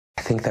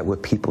think that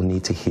what people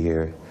need to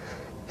hear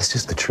is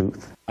just the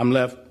truth. I'm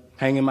left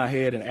hanging my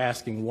head and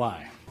asking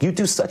why. You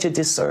do such a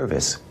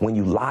disservice when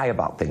you lie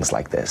about things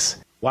like this.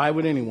 Why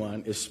would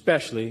anyone,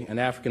 especially an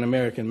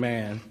African-American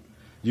man,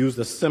 use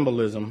the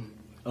symbolism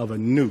of a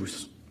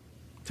noose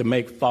to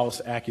make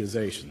false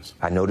accusations?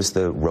 I noticed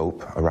the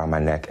rope around my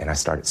neck and I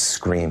started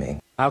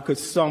screaming. How could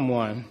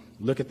someone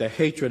look at the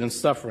hatred and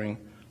suffering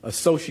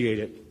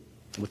associated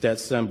with that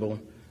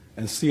symbol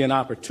and see an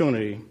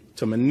opportunity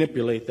to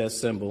manipulate that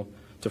symbol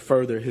to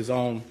further his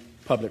own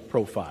public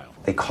profile?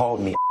 They called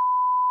me.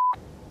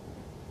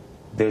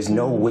 There's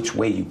no which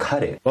way you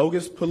cut it.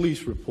 Bogus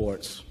police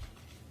reports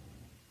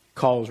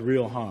cause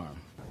real harm.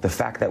 The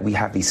fact that we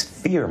have these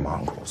fear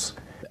mongrels.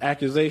 The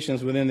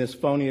accusations within this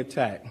phony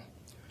attack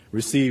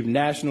received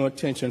national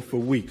attention for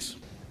weeks.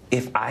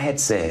 If I had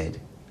said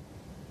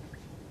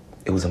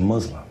it was a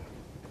Muslim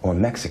or a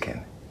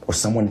Mexican or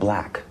someone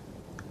black,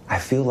 I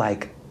feel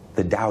like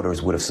the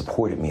doubters would have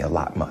supported me a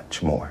lot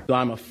much more. So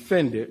I'm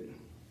offended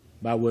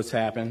by what's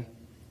happened,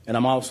 and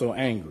I'm also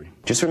angry.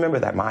 Just remember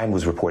that mine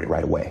was reported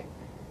right away.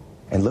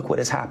 And look what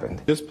has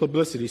happened. This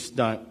publicity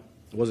stunt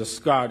was a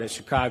scar that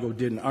Chicago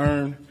didn't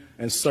earn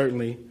and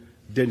certainly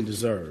didn't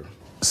deserve.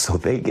 So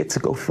they get to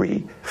go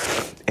free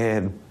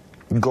and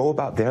go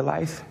about their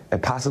life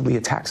and possibly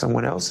attack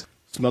someone else?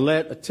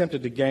 Smollett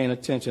attempted to gain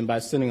attention by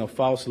sending a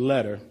false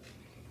letter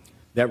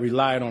that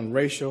relied on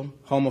racial,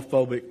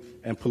 homophobic,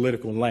 and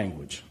political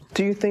language.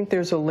 Do you think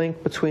there's a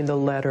link between the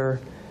letter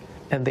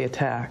and the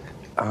attack?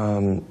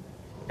 And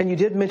you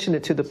did mention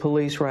it to the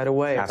police right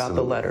away. Absolutely.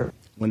 About the letter.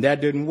 When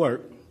that didn't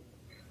work,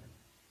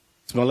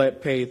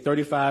 Smollet paid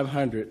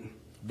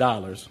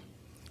 $3,500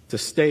 to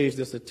stage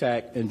this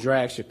attack and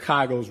drag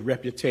Chicago's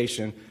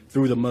reputation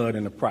through the mud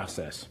in the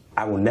process.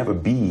 I will never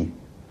be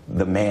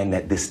the man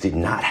that this did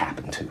not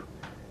happen to.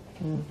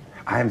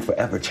 I am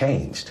forever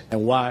changed.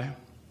 And why?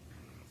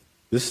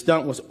 This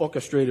stunt was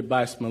orchestrated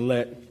by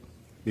Smollett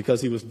because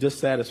he was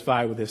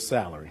dissatisfied with his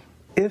salary.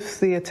 If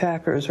the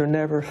attackers are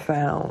never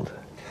found,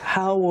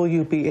 how will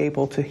you be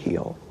able to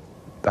heal?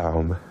 I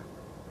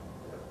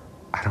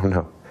don't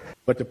know.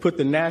 But to put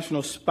the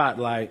national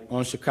spotlight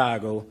on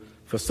Chicago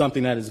for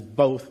something that is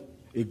both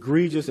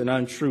egregious and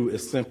untrue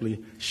is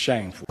simply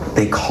shameful.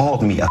 They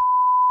called me a.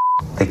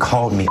 They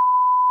called me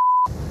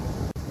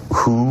a.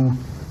 Who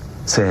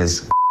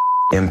says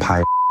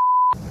empire?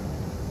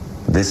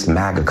 This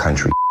MAGA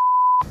country.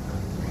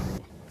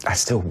 I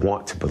still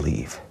want to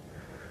believe,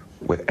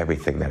 with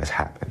everything that has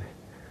happened,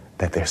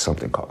 that there's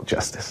something called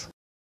justice.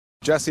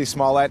 Jussie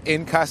Smollett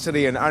in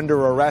custody and under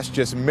arrest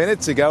just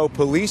minutes ago.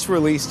 Police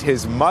released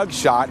his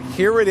mugshot.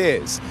 Here it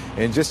is.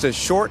 In just a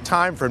short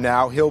time from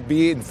now, he'll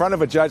be in front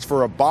of a judge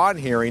for a bond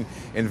hearing.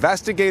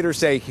 Investigators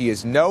say he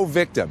is no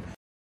victim.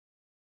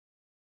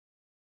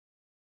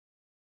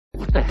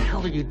 What the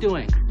hell are you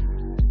doing?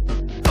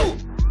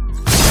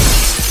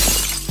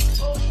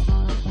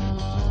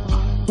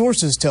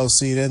 Sources tell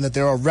CNN that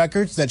there are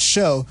records that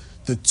show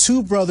the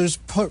two brothers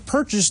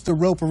purchased the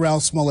rope around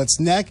Smollett's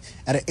neck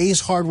at an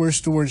Ace Hardware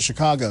store in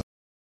Chicago.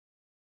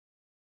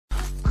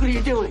 What are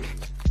you doing?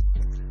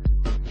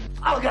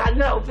 Oh, God,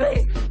 no,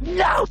 please.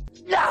 No,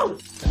 no.